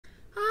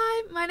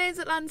name's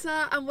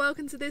Atlanta and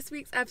welcome to this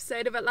week's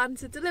episode of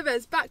Atlanta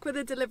Delivers, back with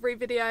a delivery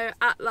video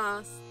at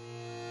last.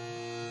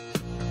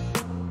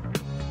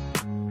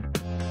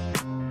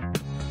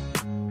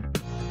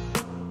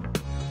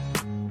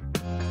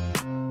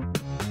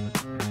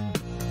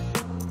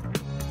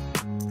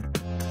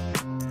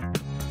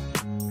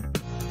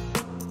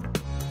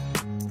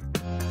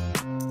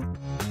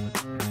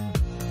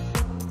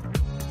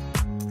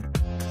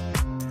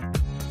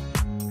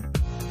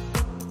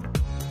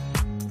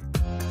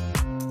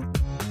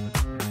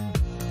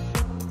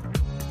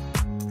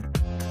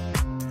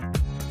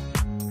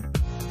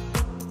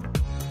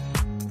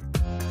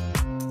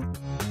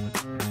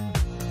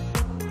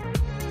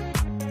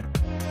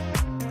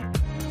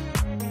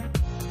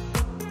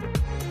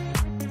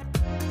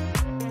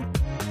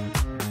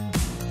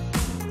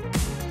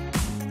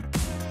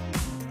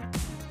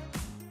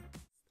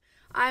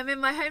 I'm in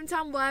my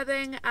hometown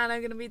Worthing and I'm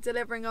going to be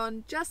delivering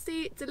on Just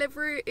Eat,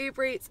 Deliveroo,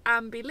 Uber Eats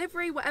and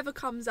BEELIVERY, whatever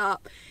comes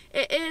up.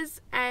 It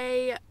is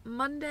a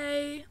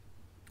Monday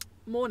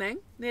morning,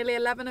 nearly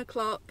 11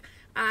 o'clock,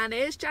 and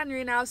it is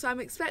January now, so I'm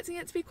expecting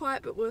it to be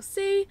quiet, but we'll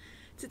see.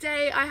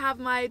 Today I have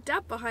my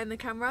dad behind the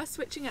camera,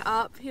 switching it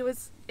up. He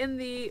was in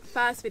the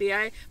first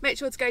video. Make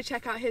sure to go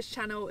check out his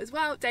channel as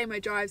well, Damo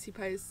Drives, he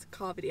posts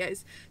car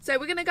videos. So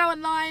we're going to go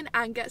online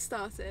and get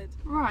started.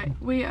 Right,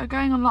 we are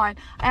going online.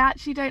 I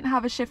actually don't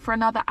have a shift for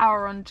another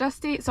hour on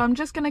Just Eat, so I'm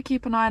just going to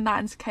keep an eye on that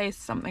in case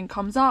something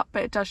comes up,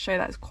 but it does show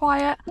that it's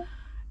quiet.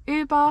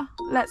 Uber,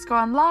 let's go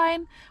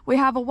online. We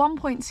have a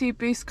 1.2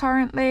 boost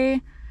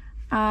currently.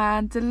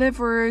 And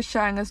Deliveroo is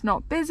showing us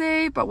not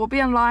busy, but we'll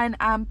be online,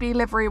 and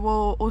BEELIVERY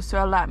will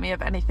also alert me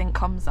if anything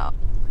comes up.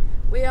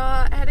 We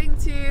are heading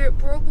to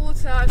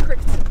Broadwater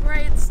Cricketer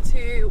Parades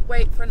to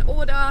wait for an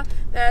order.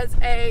 There's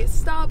a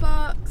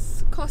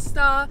Starbucks,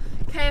 Costa,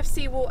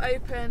 KFC will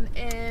open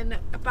in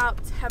about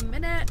 10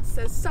 minutes.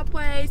 There's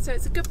Subway, so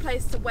it's a good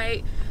place to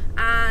wait.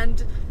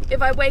 And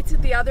if I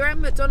waited the other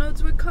end,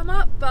 McDonald's would come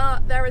up,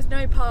 but there is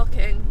no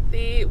parking.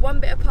 The one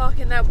bit of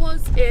parking there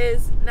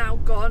is now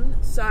gone,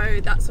 so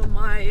that's on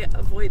my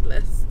avoid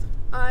list.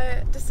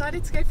 I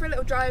decided to go for a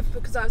little drive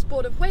because I was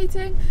bored of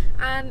waiting,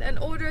 and an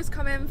order has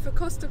come in for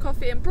Costa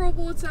Coffee in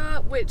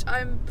Broadwater, which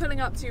I'm pulling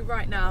up to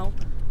right now.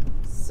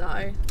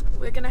 So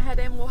we're gonna head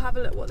in, we'll have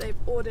a look what they've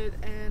ordered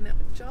in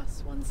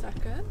just 1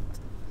 second.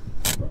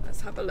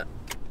 Let's have a look.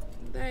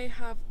 They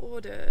have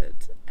ordered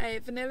a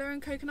vanilla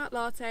and coconut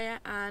latte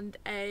and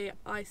a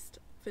iced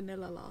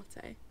vanilla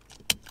latte,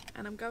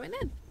 and I'm going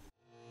in.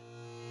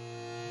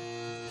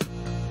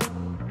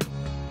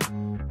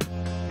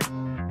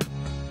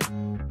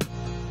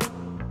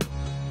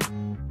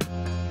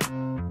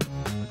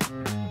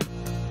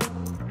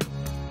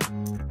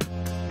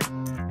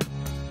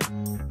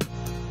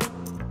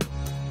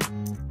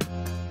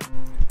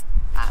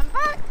 I'm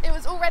back. It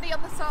was already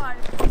on the side.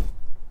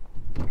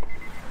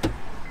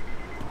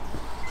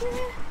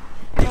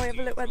 Now we have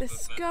a look where this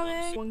is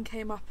going. One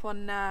came up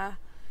on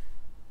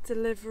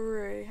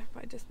Deliveroo,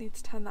 but I just need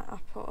to turn that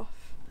app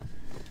off.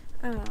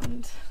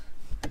 And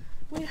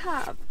we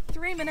have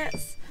 3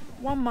 minutes,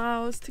 1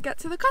 mile to get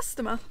to the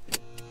customer.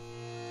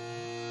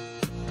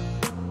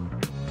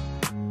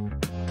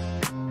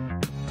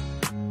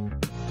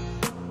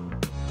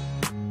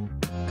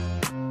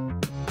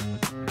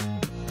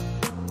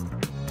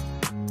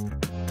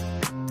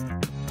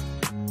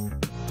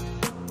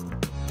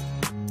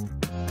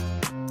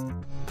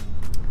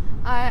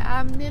 I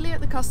am nearly at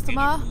the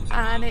customer,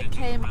 and it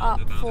came up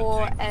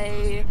for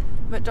a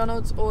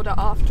McDonald's order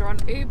after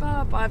on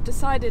Uber, but I've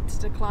decided to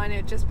decline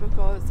it just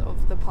because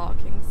of the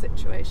parking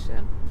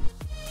situation.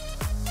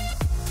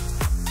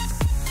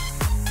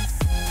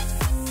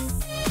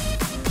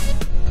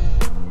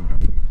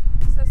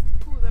 It says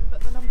to call them, but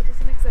the number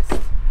doesn't exist.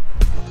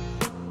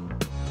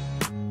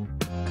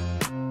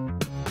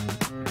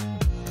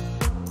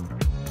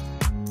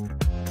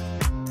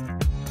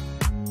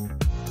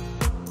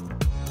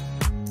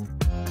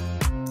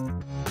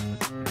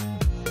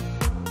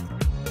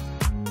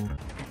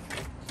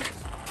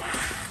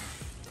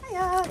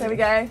 There we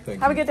go.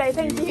 Have a good day.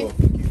 Thank you.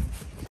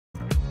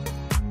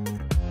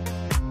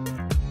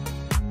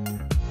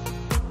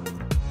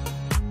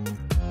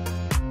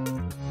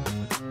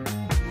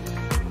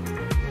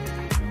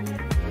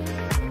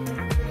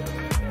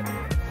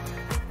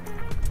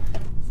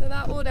 So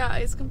that order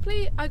is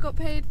complete. I got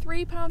paid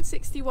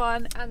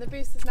 £3.61, and the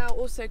boost has now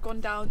also gone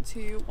down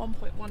to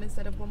 1.1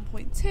 instead of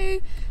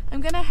 1.2.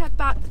 I'm going to head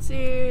back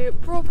to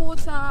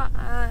Broadwater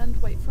and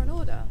wait for an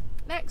order.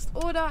 Next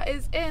order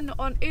is in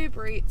on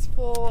Uber Eats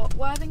for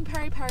Worthing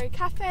Peri Peri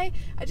Cafe.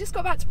 I just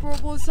got back to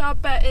Broadwater,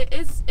 but it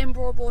is in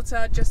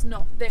Broadwater, just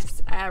not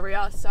this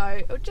area,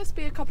 so it'll just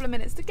be a couple of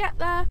minutes to get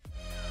there.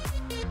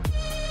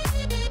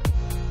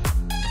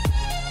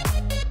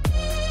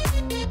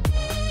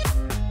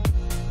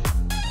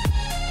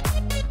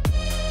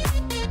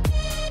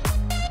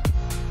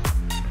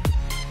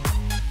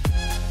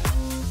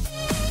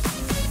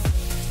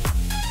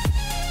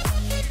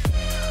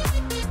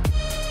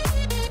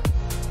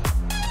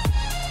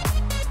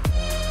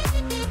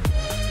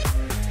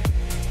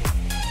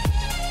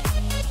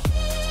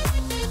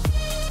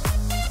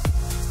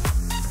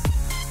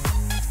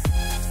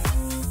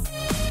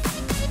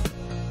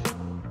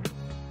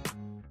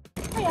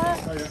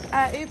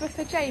 Uber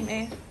for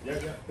Jamie? Yeah.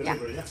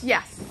 Delivery, yeah?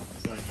 Yes.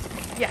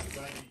 Yes.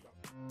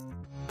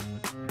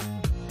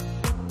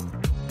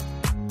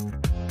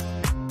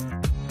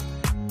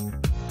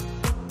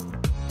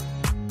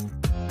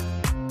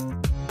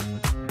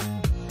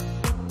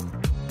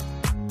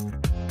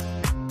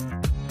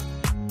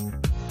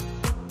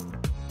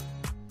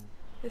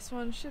 This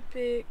one should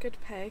be good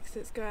pay because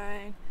it's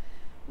going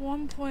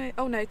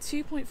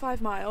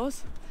 2.5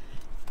 miles,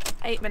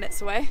 8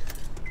 minutes away.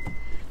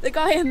 The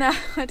guy in there,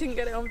 I didn't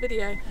get it on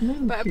video,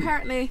 but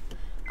apparently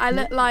I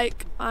look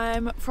like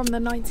I'm from the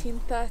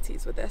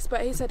 1930s with this,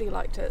 but he said he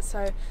liked it,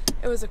 so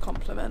it was a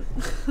compliment.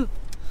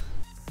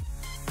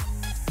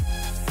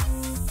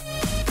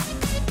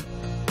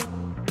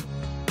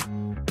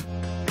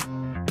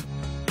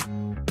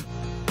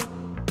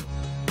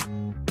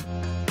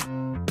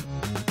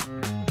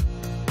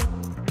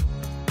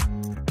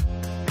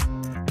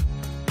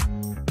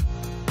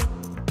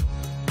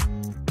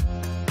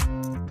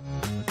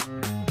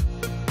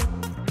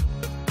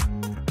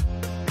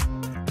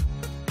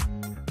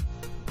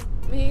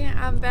 Me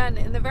and Ben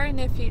in the very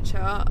near future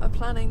are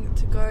planning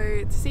to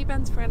go to see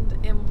Ben's friend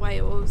in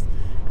Wales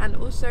and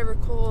also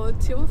record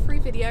 2 or 3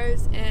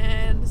 videos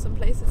in some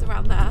places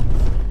around there,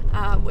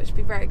 which would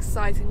be very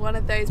exciting. One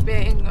of those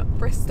being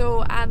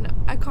Bristol, and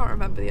I can't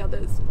remember the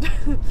others,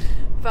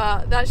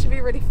 but that should be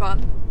really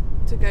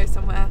fun to go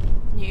somewhere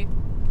new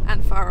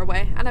and far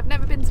away. And I've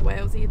never been to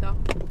Wales either.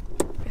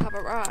 We have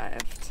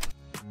arrived.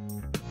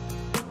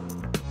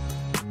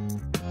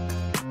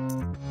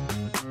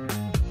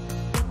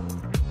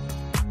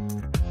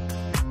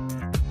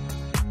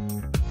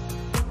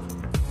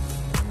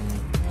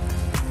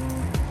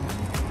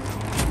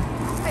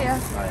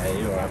 Hi,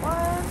 you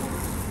alright?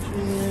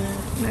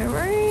 No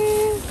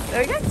worries.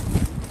 There we go.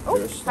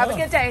 Oh, have a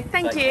good day.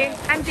 Thank you.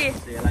 And you.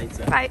 See you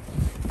later. Bye.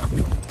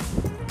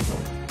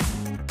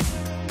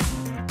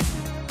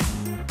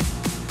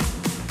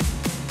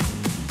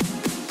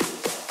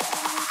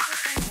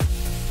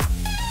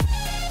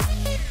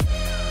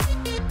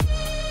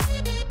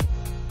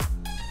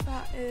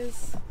 That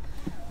is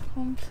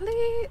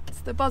complete.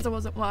 The buzzer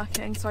wasn't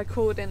working, so I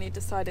called and he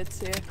decided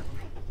to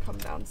come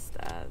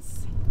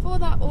downstairs. For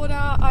that order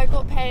I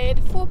got paid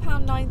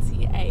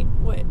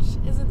 £4.98, which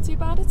isn't too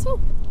bad at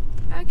all.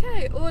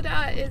 Okay,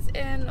 order is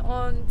in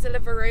on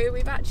Deliveroo.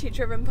 We've actually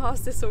driven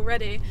past this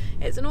already.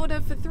 It's an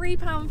order for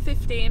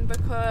 £3.15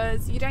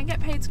 because you don't get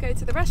paid to go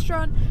to the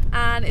restaurant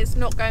and it's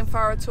not going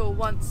far at all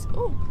once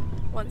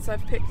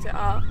I've picked it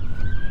up.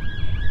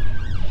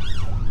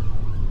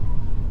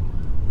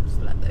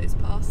 Just let those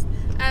pass.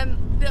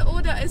 The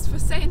order is for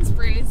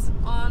Sainsbury's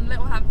on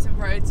Littlehampton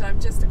Road, so I'm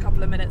just a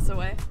couple of minutes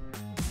away.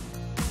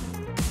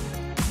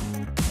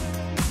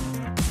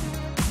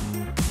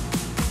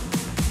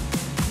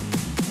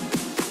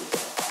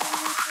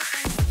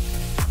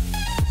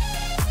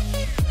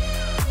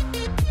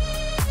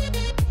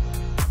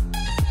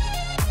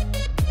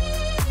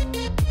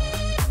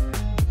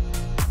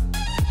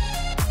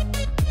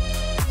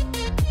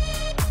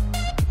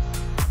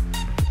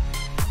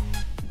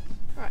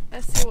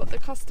 Let's see what the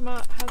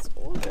customer has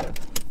ordered.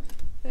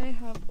 They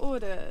have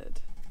ordered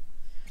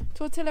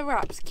tortilla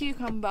wraps,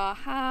 cucumber,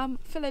 ham,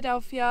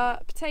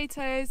 Philadelphia,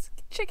 potatoes,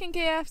 chicken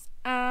Kievs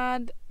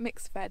and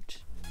mixed veg.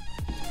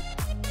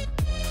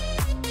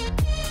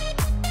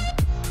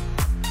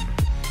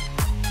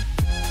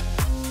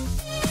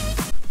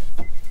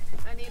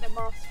 I need a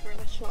mask for in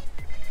a shop.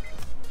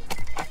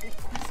 Let's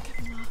get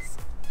a mask.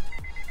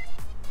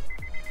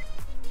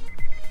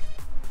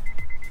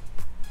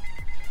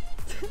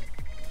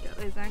 Get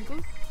those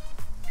angles.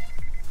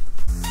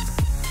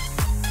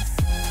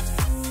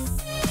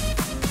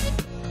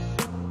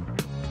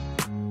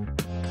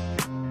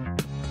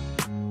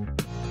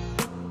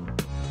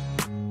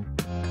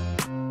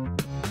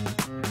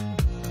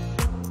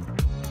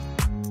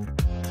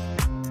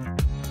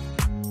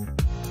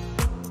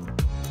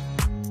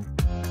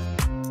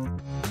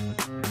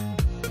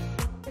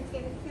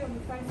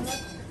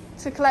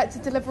 To collect a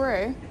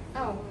Deliveroo?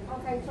 Oh,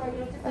 okay, sorry.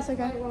 That's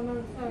okay.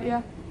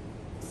 Yeah.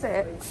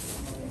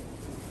 6.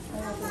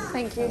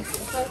 Thank you.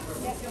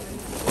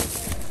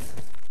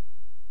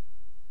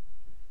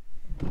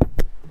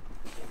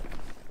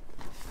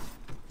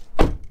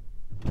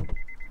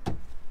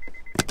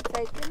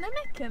 Taking the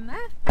mick in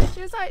there.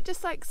 She was like,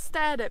 just like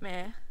stared at me,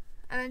 and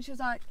then she was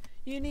like,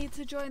 "You need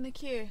to join the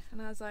queue,"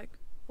 and I was like,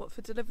 "What,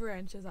 for Deliveroo?"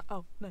 And she was like,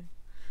 "Oh no,"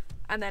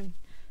 and then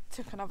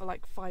took another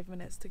like 5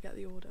 minutes to get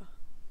the order.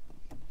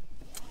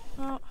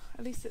 Well,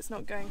 at least it's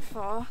not going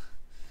far.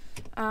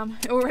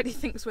 It already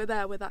thinks we're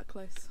there, we're that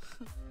close.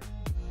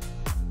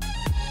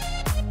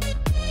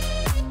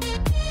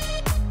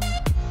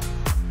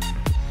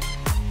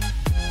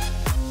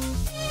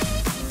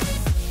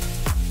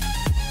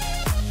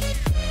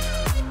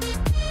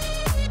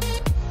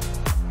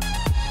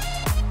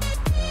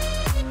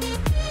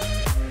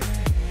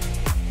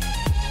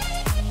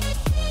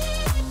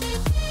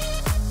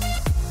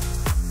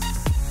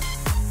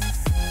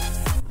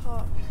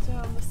 Park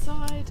down the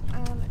side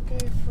and go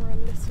for a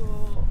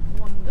little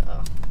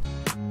wander.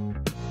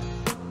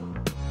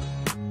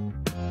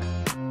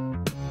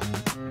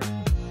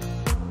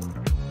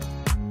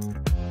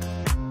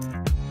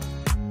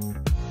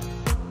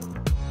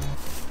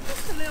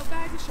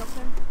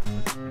 shopping.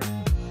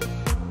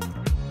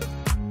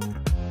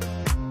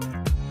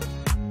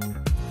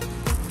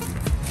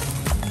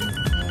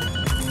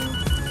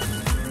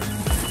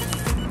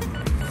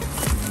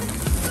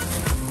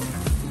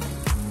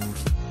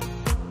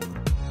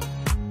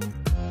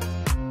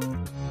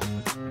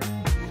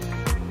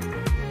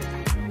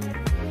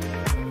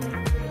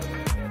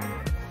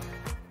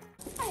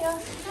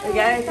 There we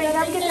go.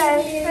 Have a good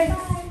day.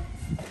 Thanks.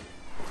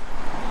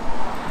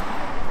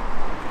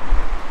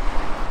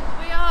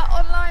 We are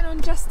online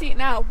on Just Eat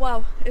now.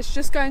 Well, it's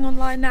just going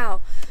online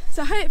now.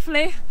 So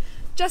hopefully,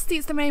 Just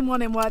Eat's the main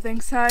one in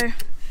Worthing. So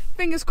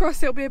fingers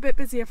crossed it'll be a bit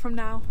busier from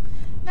now.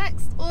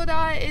 Next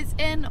order is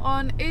in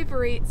on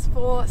Uber Eats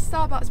for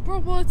Starbucks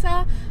broad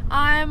water.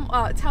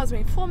 Well, it tells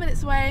me 4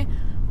 minutes away,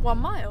 1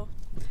 mile.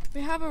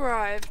 We have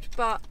arrived,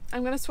 but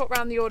I'm going to swap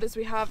around the orders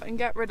we have and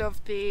get rid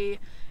of the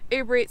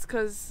Uber Eats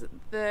because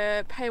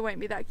the pay won't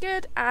be that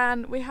good,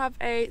 and we have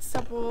a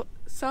Subway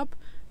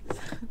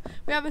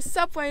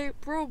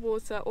broad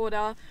water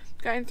order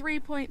going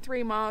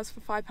 3.3 miles for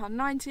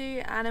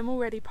 £5.90, and I'm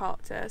already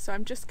parked here, so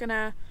I'm just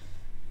gonna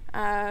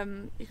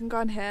you can go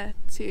on here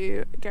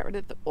to get rid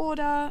of the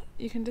order.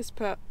 You can just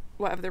put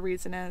whatever the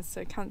reason is,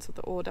 so cancel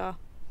the order,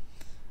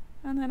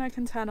 and then I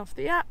can turn off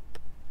the app.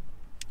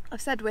 I've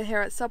said we're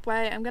here at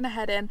Subway. I'm gonna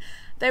head in.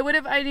 They would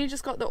have only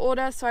just got the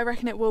order, so I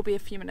reckon it will be a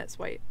few minutes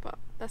wait, but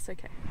that's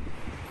okay.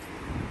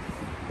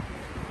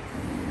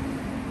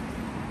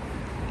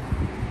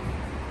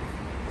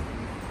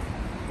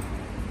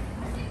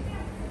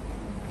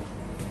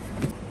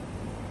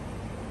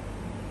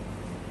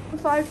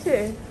 Five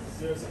two.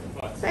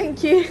 075.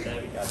 Thank you.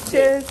 There we go.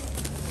 Cheers.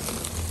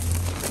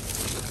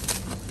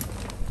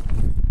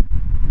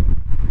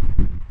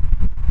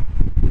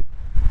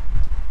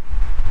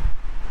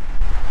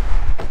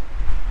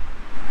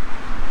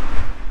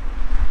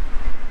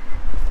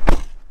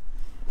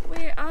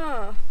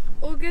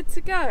 All good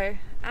to go,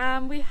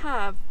 and we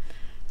have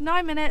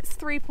 9 minutes,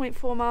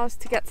 3.4 miles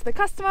to get to the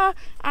customer,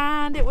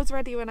 and it was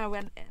ready when I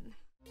went in.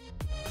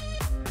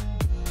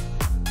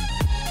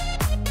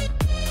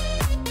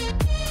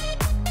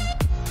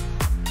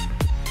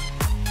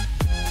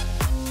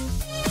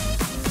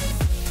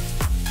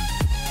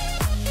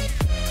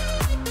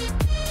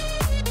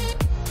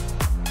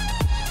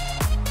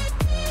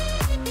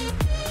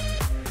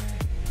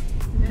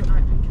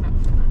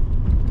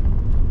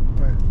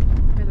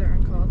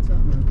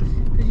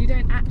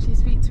 Actually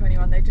speak to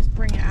anyone, they just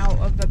bring it out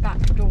of the back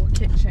door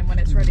kitchen when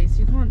it's ready, so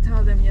you can't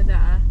tell them you're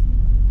there.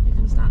 You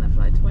can stand there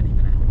for like 20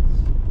 minutes.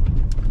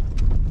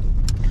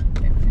 I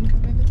don't think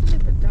I've ever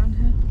delivered down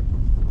here.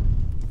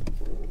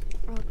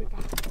 I'll be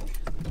back.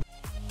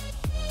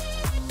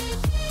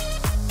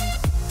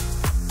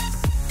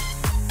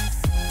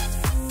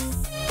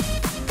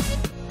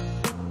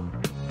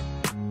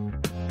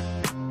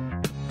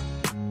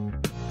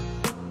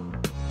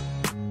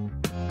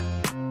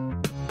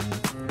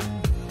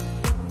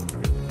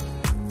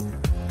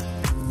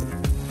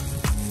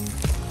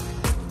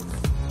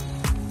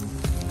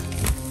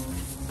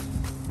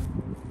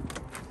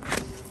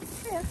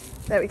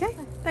 There we go.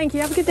 Thank you.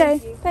 Have a good day.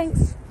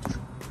 Thanks.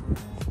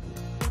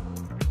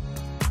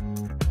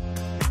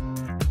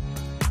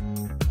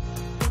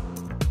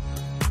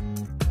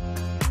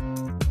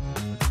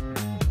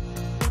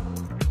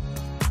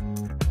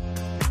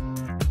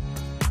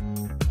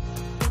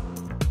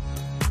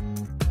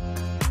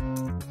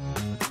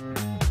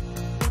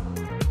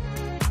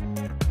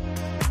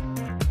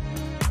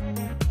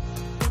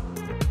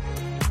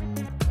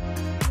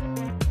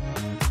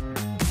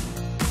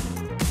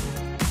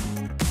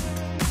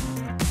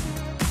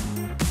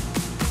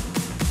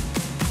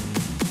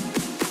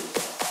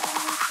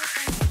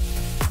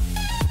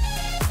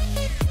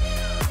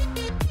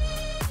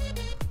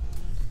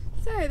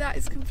 That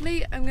is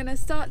complete. I'm going to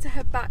start to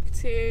head back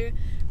to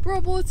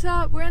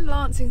Broadwater. We're in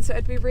Lancing, so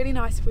it'd be really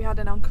nice if we had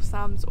an Uncle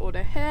Sam's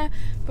order here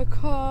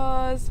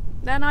because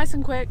they're nice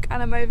and quick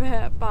and I'm over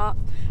here, but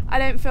I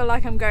don't feel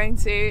like I'm going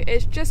to.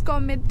 It's just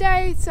gone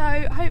midday, so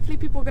hopefully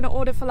people are going to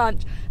order for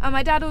lunch. And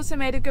my dad also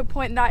made a good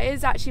point that it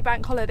is actually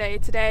bank holiday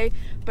today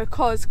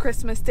because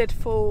Christmas did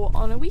fall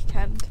on a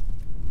weekend.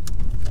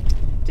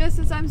 Just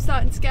as I'm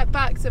starting to get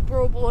back to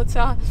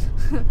Broadwater,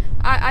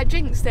 I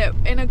jinxed it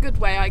in a good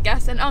way, I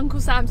guess, and Uncle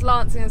Sam's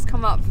Lancing has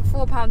come up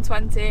for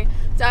 £4.20,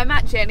 so I'm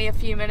actually only a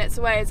few minutes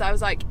away, as I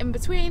was like in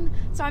between,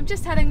 so I'm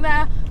just heading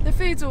there. The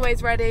food's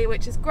always ready,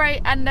 which is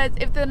great, and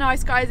if the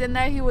nice guy's in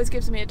there, he always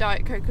gives me a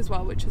Diet Coke as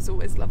well, which is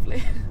always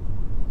lovely.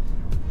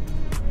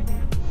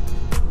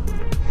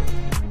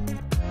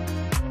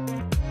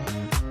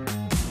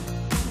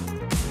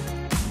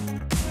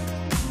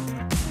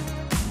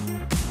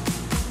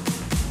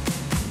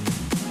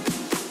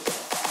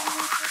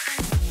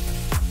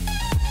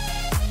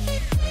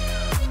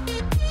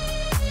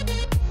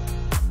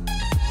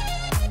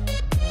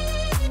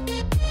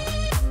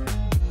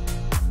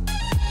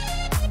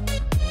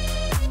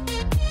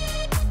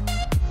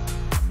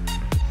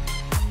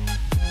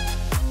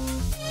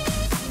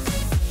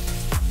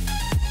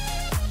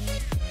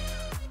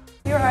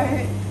 You're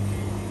right.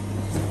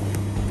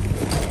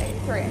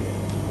 3.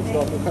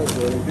 Start with Coke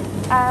or anything?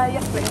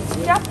 Yes, please. Do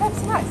you have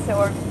Pepsi Max still,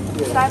 or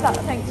should I have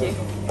that? Thank you.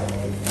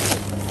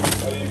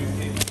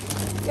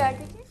 Yeah,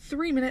 could you?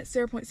 3 minutes,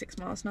 0.6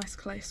 miles. Nice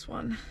close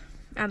one.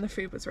 And the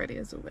food was ready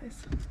as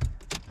always.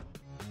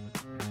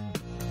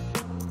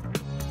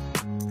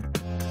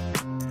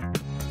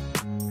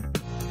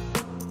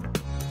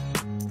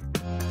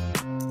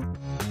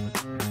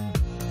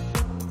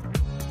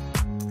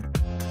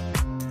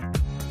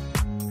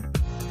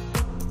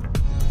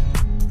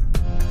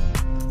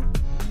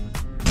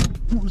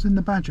 What was in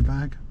the badger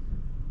bag?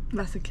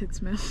 That's a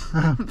kid's meal.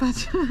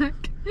 Badger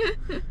bag.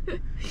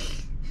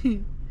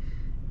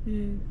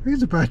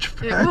 Here's a badger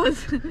bag. It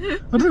was.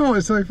 I don't know why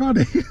it's so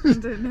funny. I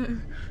don't know.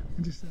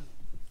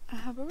 I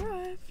have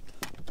arrived.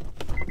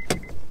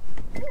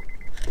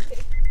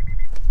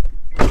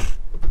 The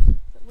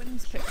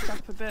wind's picked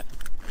up a bit.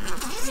 I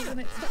wasn't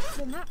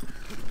expecting that.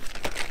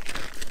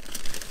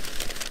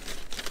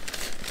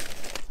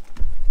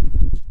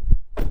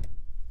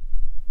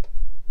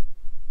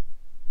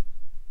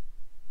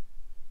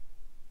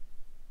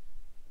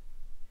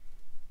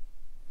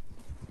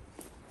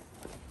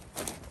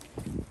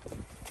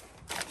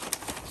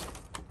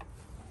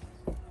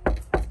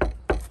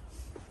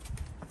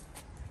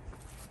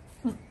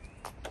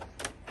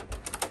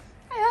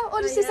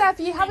 Just to say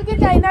for you. Have a good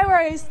day. No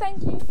worries.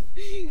 Thank you.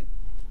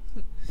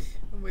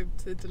 I'm waving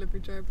to the delivery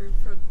driver in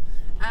front.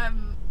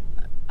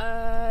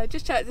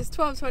 Just checked, it's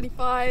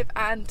 12:25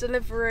 and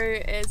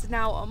Deliveroo is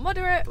now on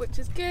moderate, which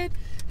is good.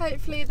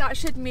 Hopefully that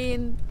should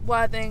mean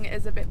Worthing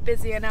is a bit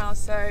busier now,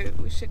 so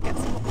we should get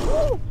some.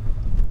 Ooh,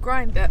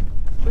 grind it.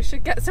 We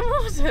should get some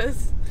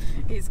orders.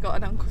 He's got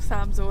an Uncle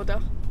Sam's order.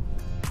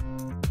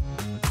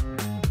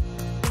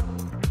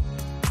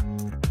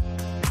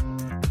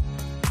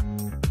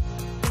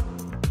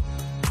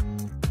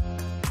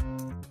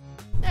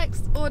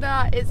 Next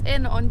order is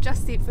in on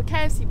Just Eat for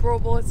KFC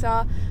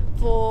Broadwater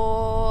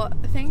for,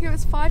 I think it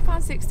was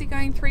 £5.60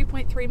 going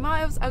 3.3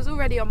 miles. I was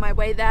already on my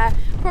way there,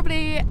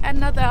 probably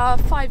another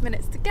 5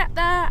 minutes to get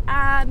there,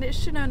 and it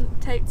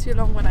shouldn't take too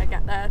long when I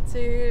get there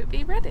to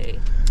be ready.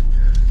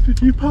 Did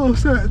you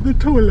pass out in the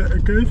toilet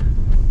again?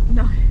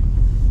 No,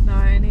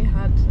 I only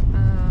had,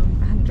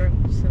 I hadn't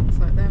drunk since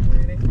like then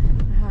really.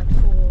 I had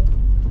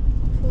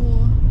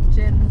four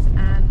gins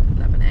and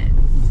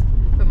lemonades.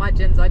 But my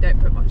gins, I don't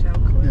put much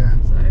alcohol in, yeah.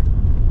 So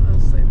I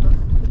was super.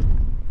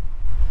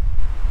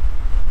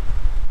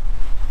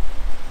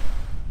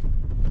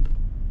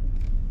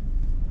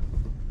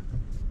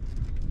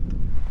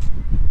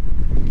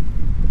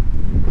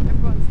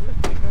 Everyone's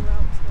looking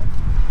around here.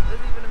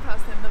 There's even a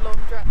person in the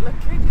laundrette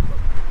looking.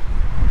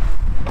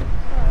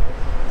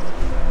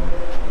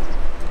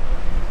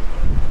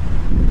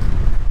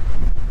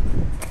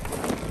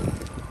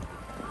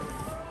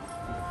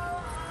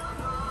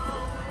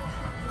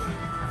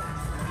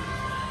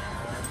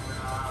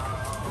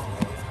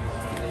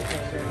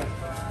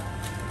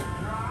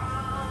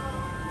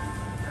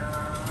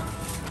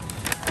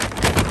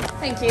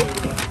 Thank you.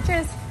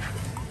 Cheers.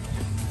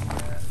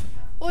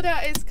 Order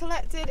is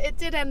collected. It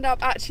did end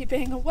up actually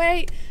being a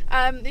wait.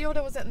 The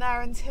order wasn't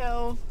there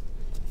until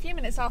a few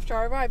minutes after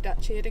I arrived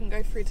actually. It didn't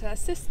go through to their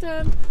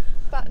system.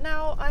 But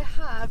now I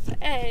have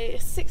a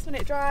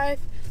 6-minute drive,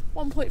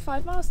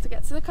 1.5 miles to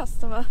get to the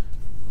customer.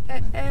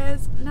 It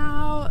is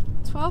now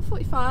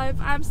 12:45.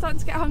 I'm starting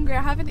to get hungry.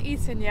 I haven't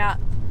eaten yet.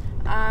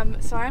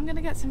 So I'm going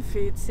to get some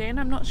food soon.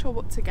 I'm not sure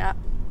what to get.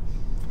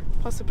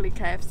 Possibly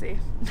KFC.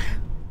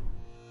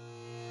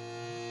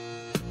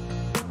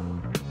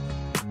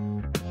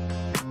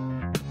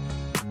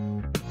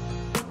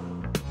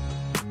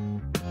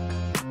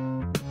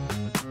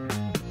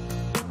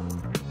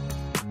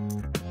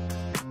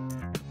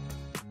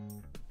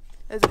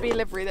 There's a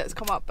BEELIVERY that's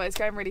come up, but it's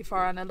going really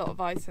far and a lot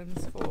of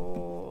items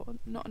for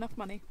not enough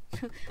money.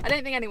 I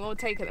don't think anyone will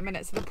take it at the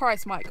minute, so the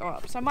price might go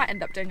up. So I might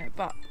end up doing it,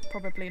 but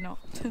probably not.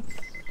 I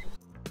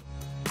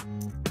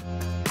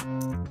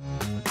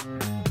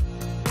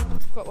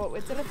forgot what we're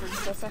delivering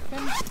for a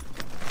second.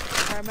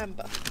 I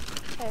remember.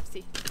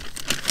 KFC.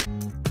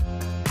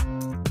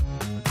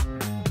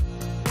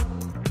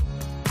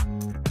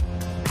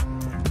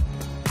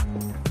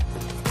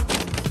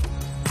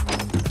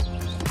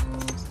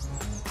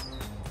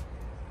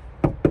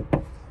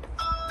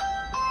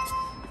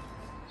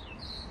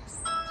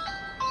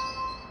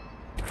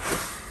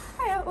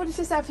 Orders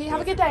just out for you.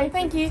 Have a good day.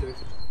 Thank you.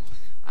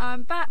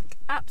 I'm back.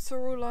 Apps are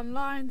all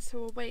online, so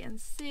we'll wait and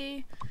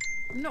see.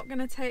 I'm not going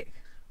to take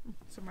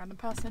some random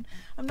person.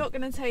 I'm not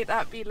going to take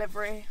that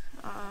BEELIVERY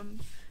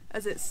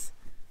as it's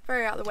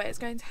very out of the way. It's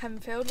going to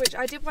Henfield, which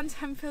I did one to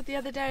Henfield the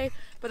other day,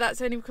 but that's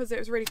only because it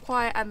was really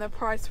quiet and the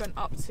price went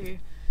up to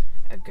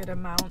a good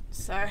amount,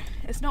 so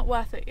it's not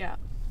worth it yet.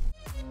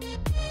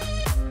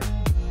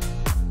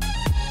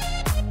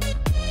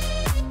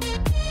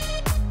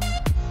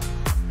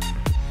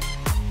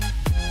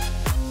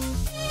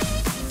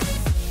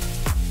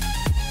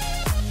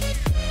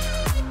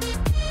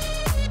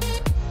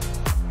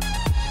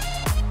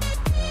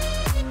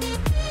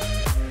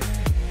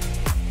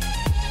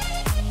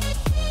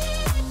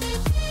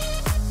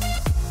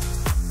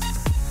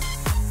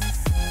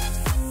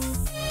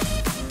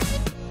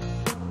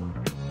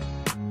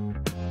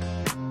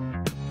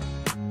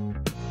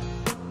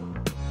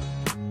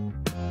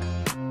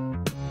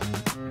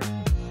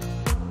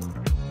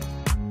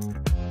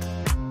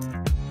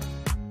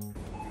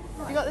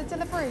 You got the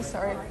Deliveroo,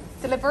 sorry.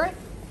 Delivery?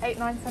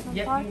 8975?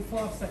 Yep, give me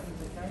 5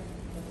 seconds, okay?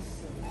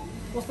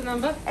 What's the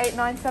number?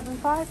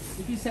 8975.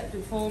 If you set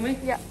it for me.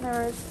 Yep,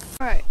 there is.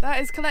 Right,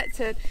 that is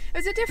collected. It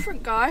was a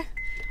different guy.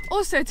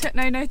 Also took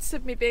no notice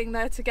of me being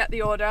there to get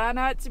the order, and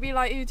I had to be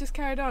like, you just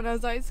carried on. I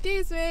was like,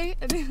 excuse me.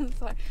 And he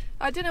was like,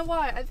 I don't know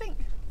why. I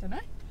don't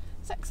know.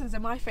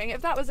 Sexism, I think.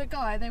 If that was a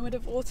guy, they would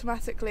have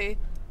automatically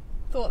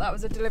thought that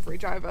was a delivery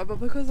driver. But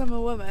because I'm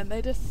a woman,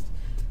 they just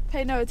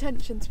pay no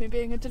attention to me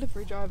being a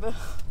delivery driver.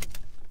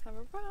 Have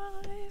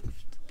arrived.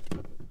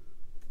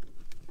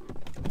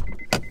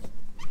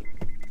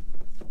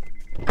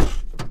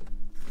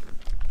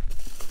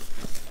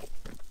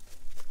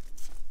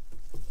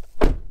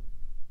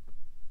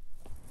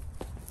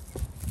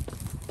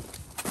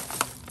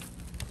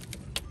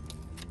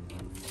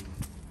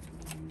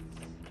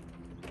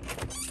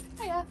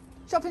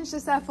 Shopping's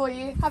just there for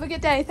you. Have a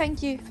good day,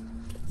 thank you.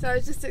 So I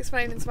was just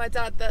explaining to my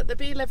dad that the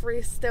BEELIVERY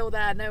is still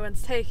there, no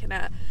one's taken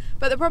it.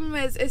 But the problem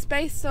is, it's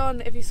based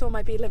on, if you saw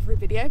my BEELIVERY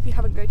video, if you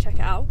haven't, go check it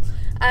out.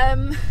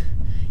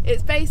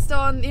 It's based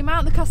on the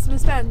amount the customer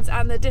spends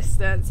and the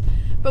distance.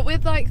 But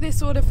with like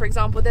this order, for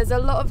example, there's a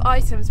lot of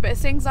items, but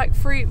it's things like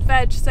fruit,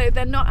 veg, so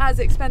they're not as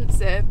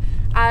expensive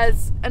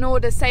as an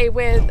order, say,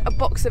 with a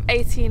box of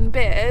 18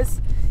 beers.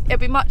 It'd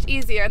be much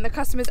easier, and the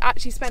customer's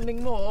actually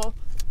spending more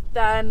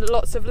than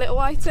lots of little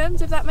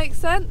items, if that makes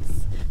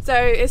sense. So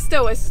it's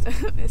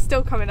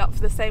still coming up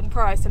for the same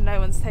price, and no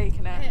one's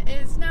taken it.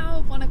 It is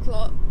now 1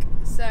 o'clock.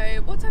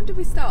 So what time did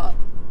we start?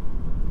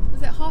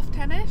 Was it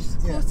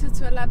 10:30ish? Yeah. Quarter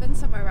to 11,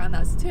 somewhere around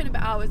that. So 2 and a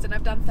bit hours, and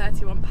I've done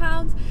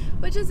 £31,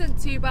 which isn't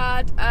too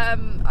bad.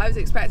 I was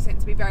expecting it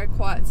to be very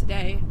quiet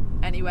today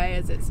anyway,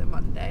 as it's a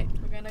Monday.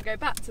 We're going to go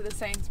back to the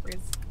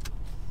Sainsbury's,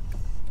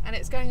 and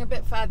it's going a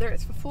bit further.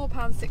 It's for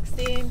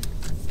 £4.16.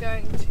 It's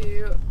going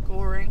to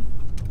Goring.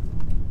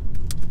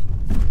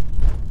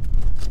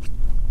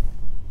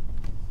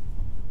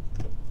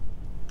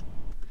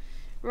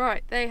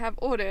 Right, they have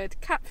ordered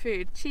cat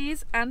food,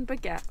 cheese and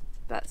baguette.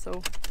 That's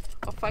all.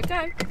 Off I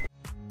go.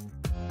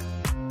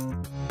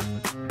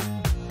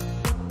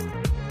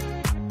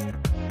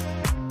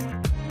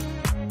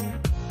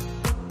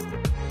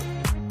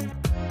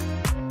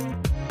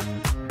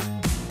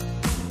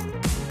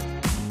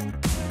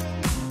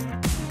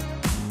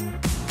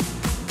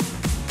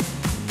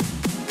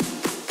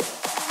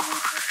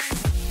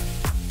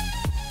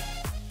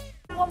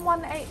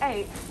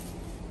 $1188.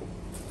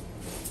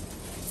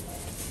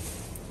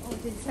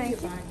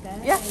 Thank you.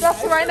 Yes,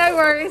 that's all right, no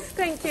worries.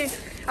 Thank you.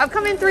 I've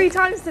come in 3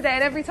 times today,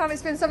 and every time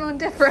it's been someone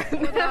different.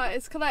 No,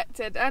 it's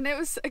collected, and it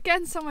was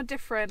again someone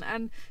different,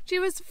 and she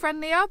was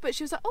friendlier, but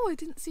she was like, oh, I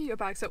didn't see your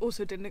bag, so I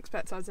also didn't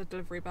expect I was a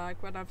delivery bag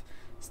when I've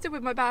still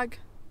with my bag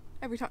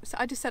every time. So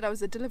I just said I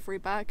was a delivery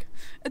bag.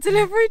 A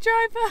delivery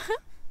driver.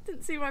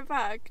 Didn't see my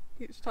bag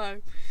each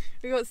time.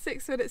 We got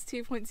 6 minutes,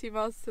 2.2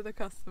 miles to the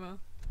customer.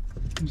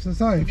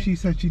 So if she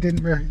said she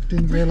didn't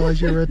realise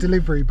you were a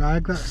delivery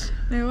bag, that's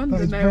no wonder.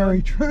 That's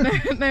very true.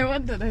 No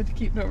wonder they'd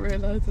keep not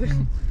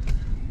realising.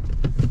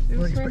 It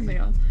was Well,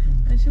 friendlier.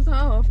 And she was like,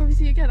 oh, I'll probably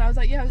see you again. I was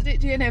like, yeah, I was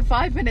literally in here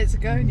 5 minutes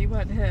ago and you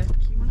weren't here.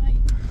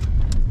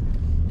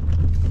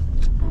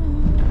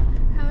 Oh,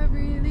 how it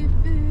really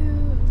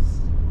feels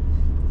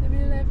to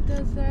be left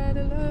outside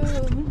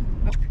alone.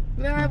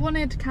 Well, I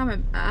wanted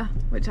camembert,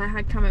 which I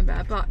had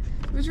camembert, but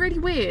it was really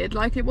weird.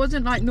 Like, it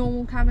wasn't like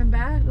normal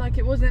camembert. Like,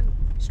 it wasn't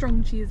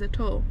strong cheese at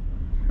all.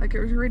 Like, it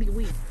was really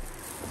weak.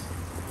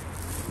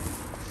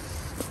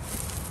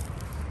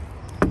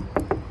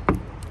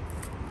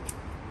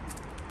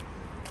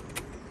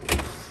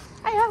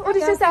 Hiya,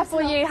 order's just there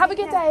for you. Have a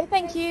good day.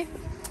 Thank you.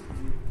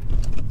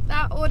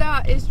 That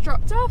order is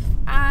dropped off,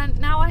 and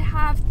now I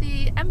have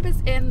the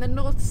Embers Inn, the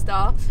North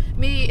Star.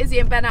 Me, Izzy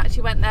and Ben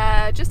actually went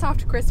there just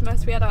after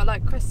Christmas. We had our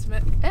like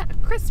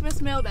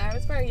Christmas meal there. It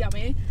was very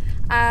yummy.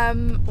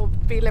 Or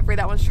BEELIVERY,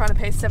 that one's trying to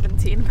pay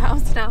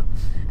 £17 now.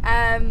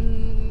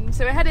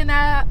 So we're heading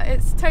there.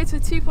 It's total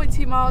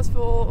 2.2 miles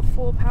for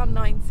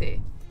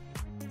 £4.90.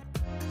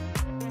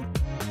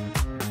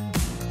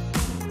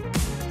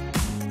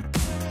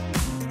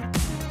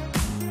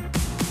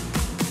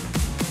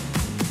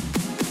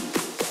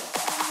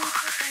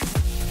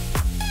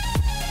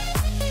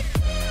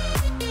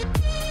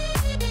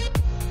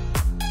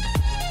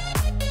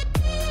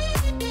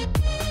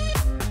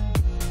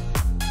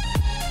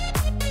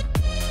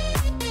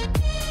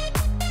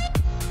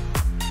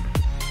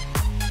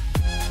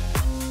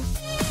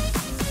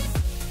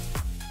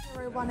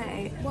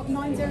 What,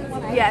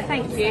 9018? Yeah,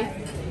 thank you.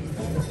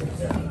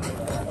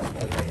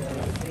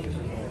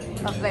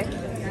 Lovely.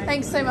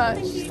 Thanks so much.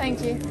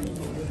 Thank you.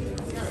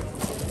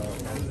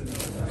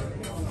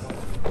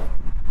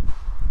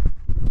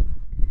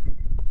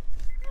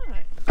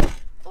 Right.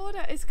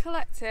 Order is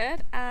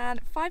collected,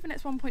 and 5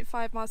 minutes,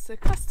 1.5 miles to the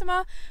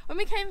customer. When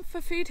we came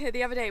for food here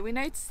the other day, we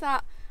noticed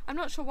that, I'm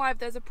not sure why, if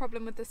there's a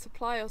problem with the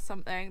supply or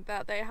something,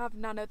 that they have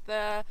none of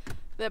the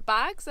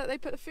bags that they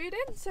put the food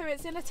in, so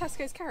it's in a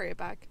Tesco's carrier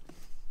bag.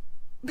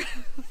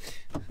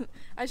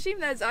 I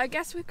assume I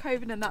guess with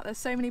COVID and that, there's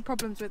so many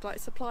problems with like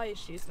supply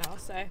issues now,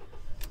 so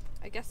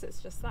I guess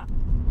it's just that.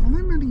 Are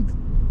there many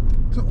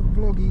sort of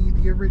vloggy,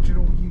 the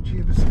original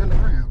YouTubers still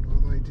around, or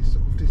are they just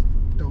sort of just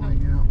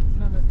dying out?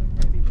 None of them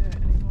really do it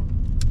anymore.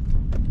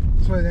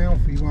 I suppose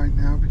Alfie won't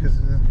now because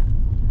of the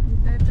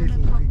They've done a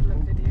little couple people. of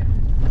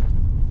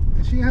videos.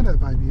 Has she had her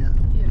baby yet?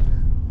 Yeah.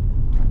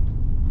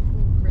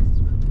 For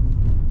Christmas.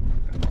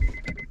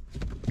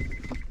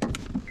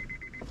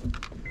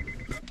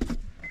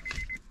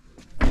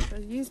 So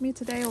use me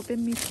today or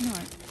bin me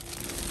tonight.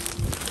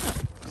 Oh,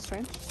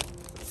 strange.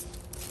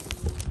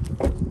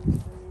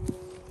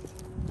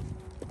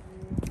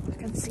 I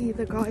can see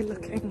the guy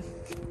looking.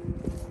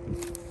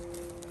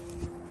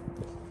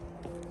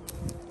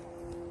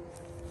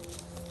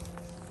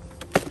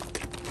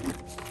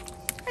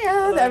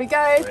 Yeah, there we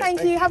go.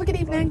 Thank you. Have a good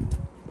evening.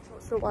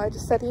 Not sure why I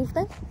just said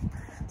evening.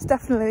 It's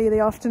definitely the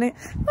afternoon.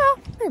 Well,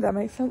 maybe that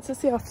makes sense.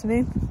 It's the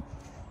afternoon.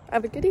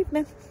 Have a good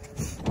evening.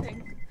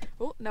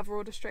 Oh, another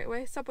order straight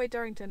away. Subway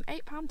Durrington,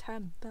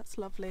 £8.10. That's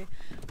lovely.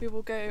 We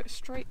will go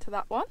straight to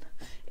that one.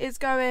 It's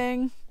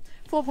going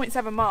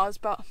 4.7 miles,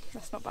 but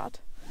that's not bad.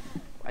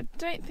 I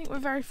don't think we're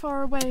very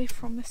far away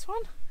from this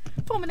one.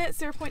 4 minutes,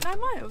 0.9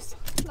 miles.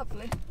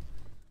 Lovely.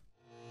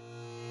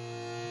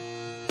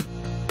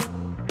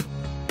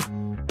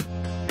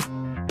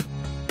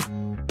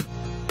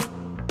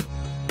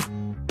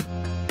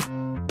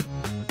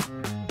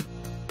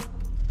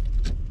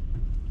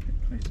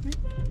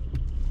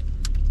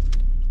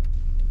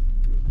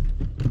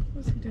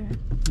 What's he doing?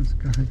 Let's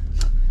go.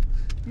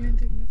 You ain't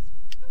taking this.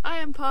 I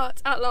am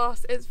parked at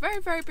last. It's very,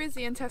 very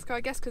busy in Tesco,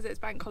 I guess because it's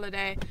bank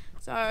holiday.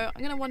 So I'm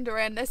going to wander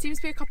in. There seems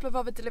to be a couple of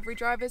other delivery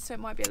drivers, so it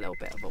might be a little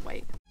bit of a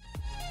wait.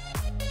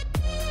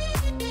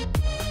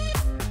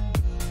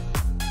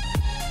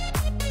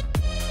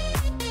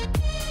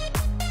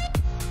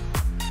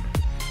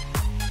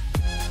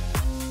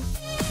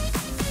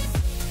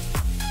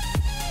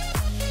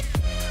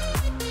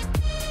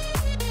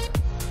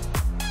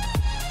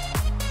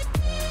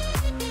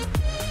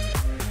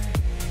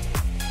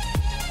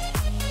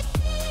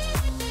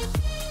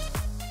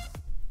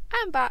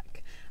 I'm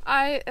back.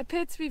 I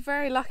appeared to be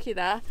very lucky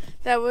there.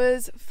 There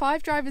was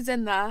 5 drivers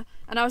in there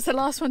and I was the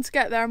last one to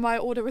get there and my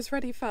order was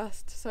ready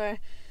first, so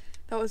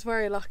that was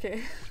very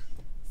lucky.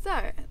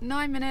 So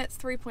 9 minutes,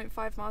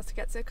 3.5 miles to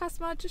get to a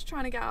customer. Just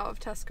trying to get out of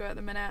Tesco at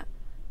the minute,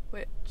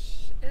 which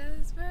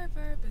is very,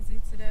 very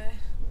busy today.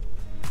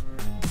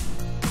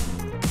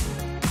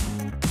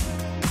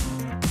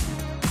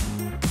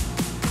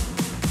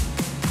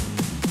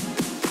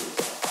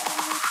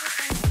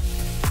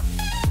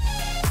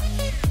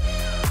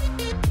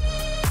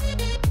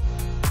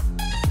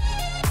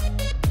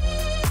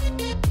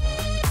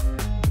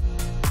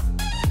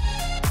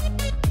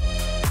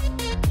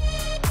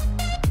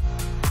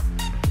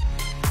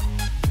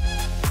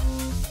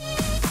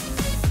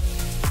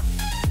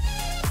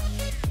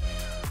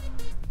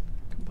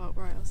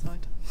 Right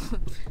outside.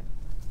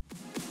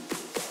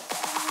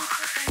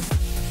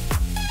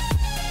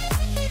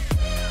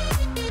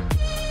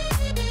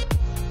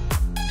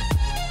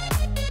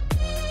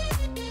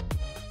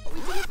 What are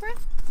we delivering?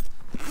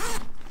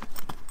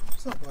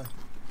 Subway.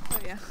 Oh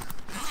yeah.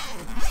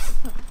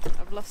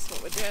 I've lost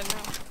what we're doing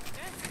now.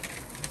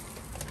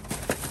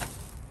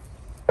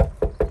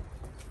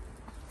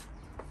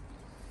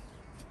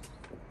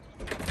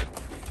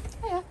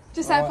 Yeah.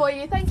 Just there for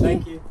you. Thank you.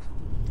 Thank you.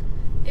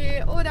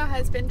 The order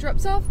has been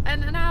dropped off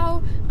and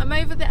now I'm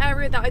over the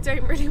area that I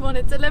don't really want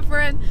to deliver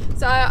in,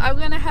 so I'm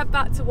going to head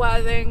back to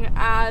Worthing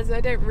as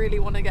I don't really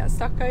want to get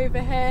stuck over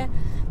here.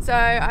 So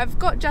I've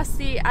got Just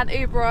Eat and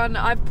Uber on.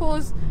 I've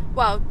paused,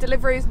 well,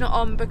 delivery's not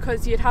on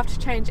because you'd have to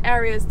change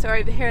areas to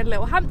over here in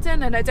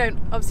Littlehampton and I don't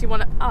obviously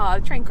want to,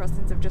 the train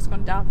crossings have just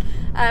gone down.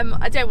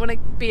 I don't want to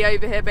be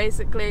over here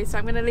basically, so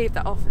I'm going to leave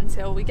that off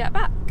until we get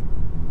back.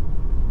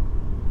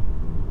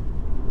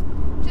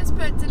 Just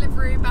put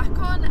delivery back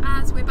on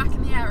as we're back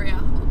in the area.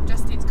 Oh,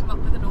 Just Eat's come up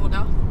with an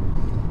order.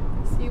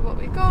 Let's see what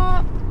we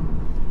got.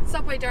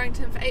 Subway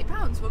Durrington for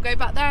 £8. We'll go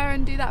back there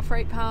and do that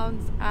for £8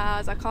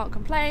 as I can't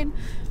complain.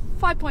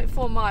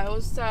 5.4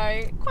 miles,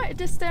 so quite a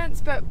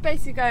distance, but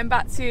basically going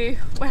back to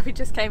where we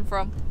just came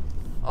from,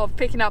 of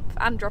picking up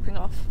and dropping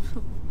off.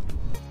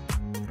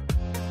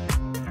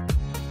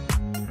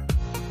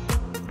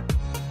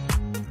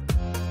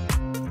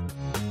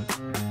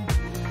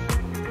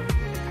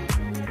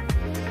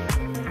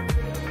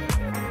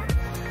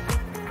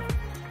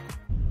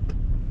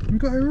 You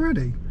got it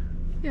already?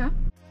 Yeah.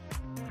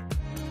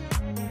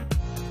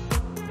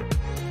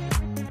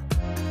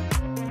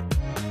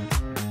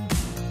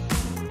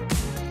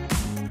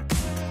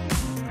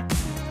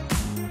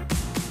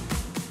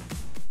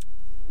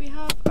 We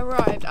have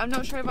arrived. I'm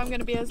not sure if I'm going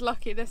to be as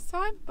lucky this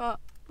time, but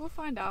we'll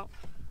find out.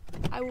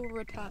 I will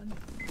return.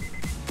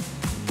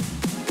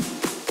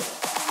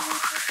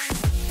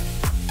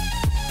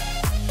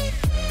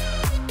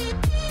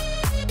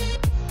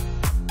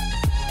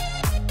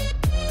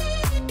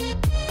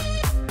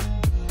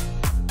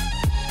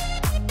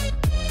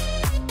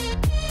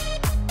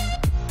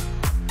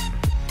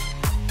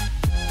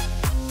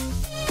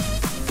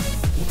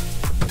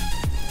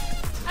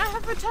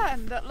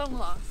 Returned at long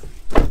last.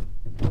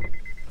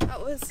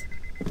 That was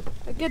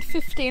a good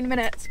 15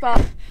 minutes, but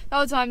the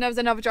whole time there was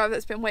another driver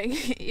that's been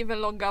waiting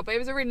even longer, but he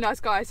was a really nice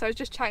guy, so I was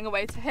just chatting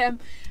away to him,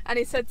 and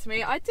he said to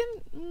me, I'm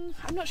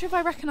not sure if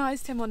I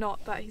recognised him or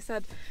not, but he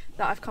said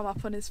that I've come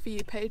up on his For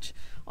You page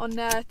on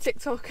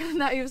TikTok,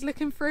 and that he was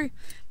looking through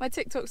my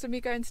TikToks of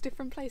me going to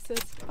different places,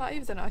 but he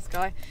was a nice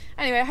guy.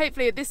 Anyway,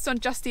 hopefully this is on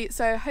Just Eat,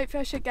 so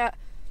hopefully I should get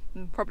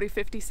probably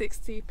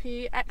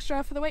 50-60p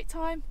extra for the wait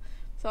time,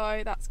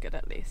 so that's good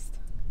at least.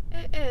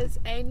 It is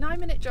a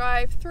 9-minute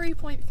drive,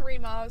 3.3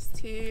 miles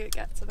to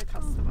get to the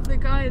customer. The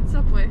guy in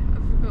Subway, I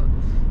forgot,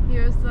 he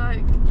was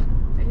like,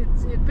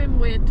 he'd been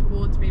weird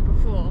towards me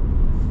before,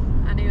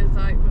 and he was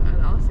like, I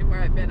asked him where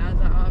I'd been, I was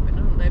like, oh, I've been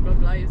on holiday, blah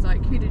blah. He was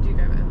like, who did you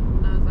go with?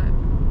 And I was like,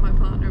 my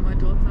partner and my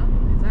daughter.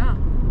 He was like, ah.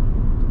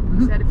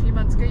 He said a few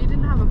months ago you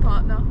didn't have a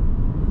partner.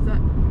 I was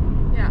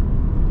like, yeah,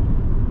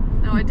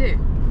 now I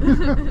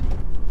do.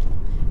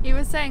 He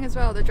was saying as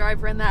well, the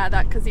driver in there,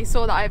 that because he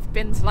saw that I've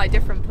been to like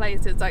different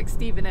places like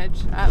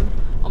Stevenage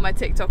on my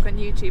TikTok and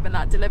YouTube and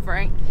that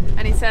delivering,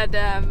 and he said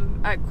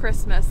at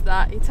Christmas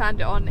that he turned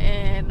it on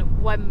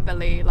in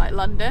Wembley, like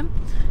London,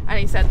 and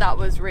he said that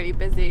was really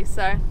busy,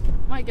 so I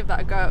might give that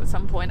a go at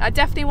some point. I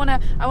definitely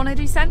want to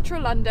do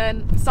central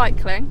London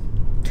cycling.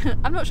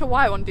 I'm not sure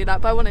why I want to do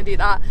that, but I want to do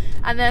that,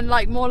 and then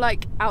like more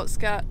like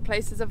outskirt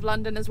places of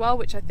London as well,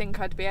 which I think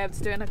I'd be able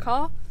to do in a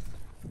car.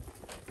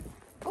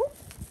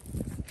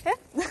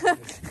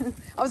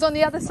 I was on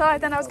the other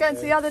side, then I was going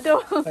to the other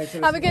door.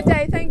 Have a good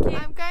day, thank you.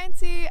 I'm going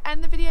to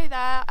end the video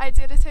there. I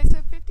did a total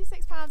of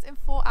 £56 in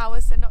 4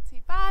 hours, so not too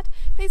bad.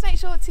 Please make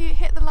sure to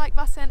hit the like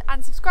button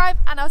and subscribe,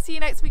 and I'll see you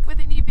next week with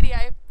a new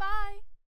video. Bye!